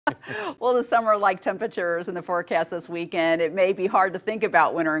Well, the summer-like temperatures in the forecast this weekend, it may be hard to think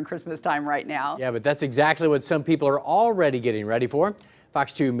about winter and Christmas time right now. Yeah, but that's exactly what some people are already getting ready for.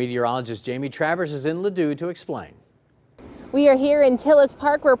 Fox 2 meteorologist Jamie Travers is in Ladue to explain. We are here in Tillis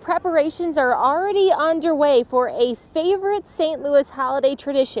Park where preparations are already underway for a favorite St. Louis holiday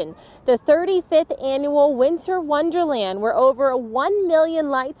tradition, the 35th annual Winter Wonderland, where over 1 million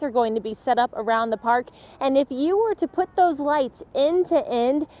lights are going to be set up around the park. And if you were to put those lights end to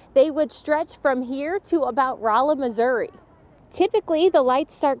end, they would stretch from here to about Rolla, Missouri. Typically, the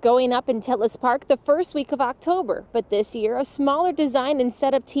lights start going up in Tillis Park the first week of October, but this year a smaller design and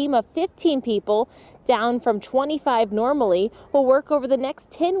setup team of 15 people, down from 25 normally, will work over the next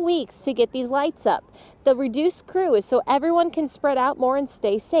 10 weeks to get these lights up. The reduced crew is so everyone can spread out more and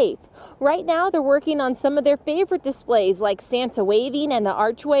stay safe. Right now they're working on some of their favorite displays like Santa waving and the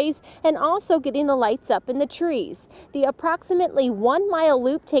archways, and also getting the lights up in the trees. The approximately 1 mile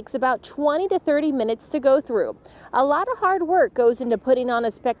loop takes about 20 to 30 minutes to go through. A lot of hard work goes into putting on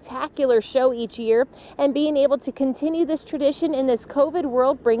a spectacular show each year, and being able to continue this tradition in this COVID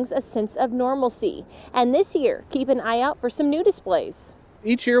world brings a sense of normalcy. And this year, keep an eye out for some new displays.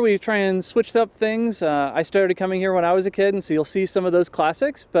 Each year we try and switch up things. I started coming here when I was a kid, and so you'll see some of those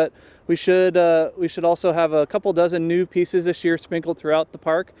classics, but we should also have a couple dozen new pieces this year sprinkled throughout the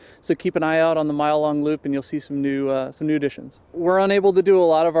park. So keep an eye out on the mile-long loop, and you'll see some new additions. We're unable to do a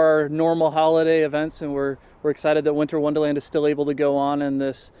lot of our normal holiday events, and we're excited that Winter Wonderland is still able to go on in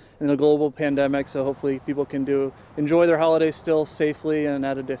the global pandemic. So hopefully people can enjoy their holidays still safely and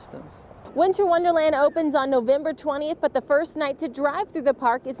at a distance. Winter Wonderland opens on November 20th, but the first night to drive through the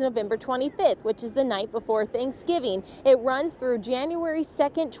park is November 25th, which is the night before Thanksgiving. It runs through January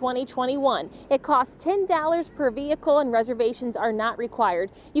 2nd, 2021. It costs $10 per vehicle and reservations are not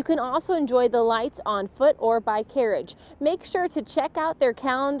required. You can also enjoy the lights on foot or by carriage. Make sure to check out their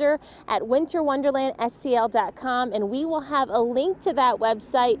calendar at winterwonderlandstl.com, and we will have a link to that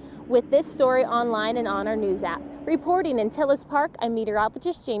website with this story online and on our news app. Reporting in Tillis Park, I'm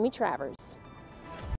meteorologist Jamie Travers.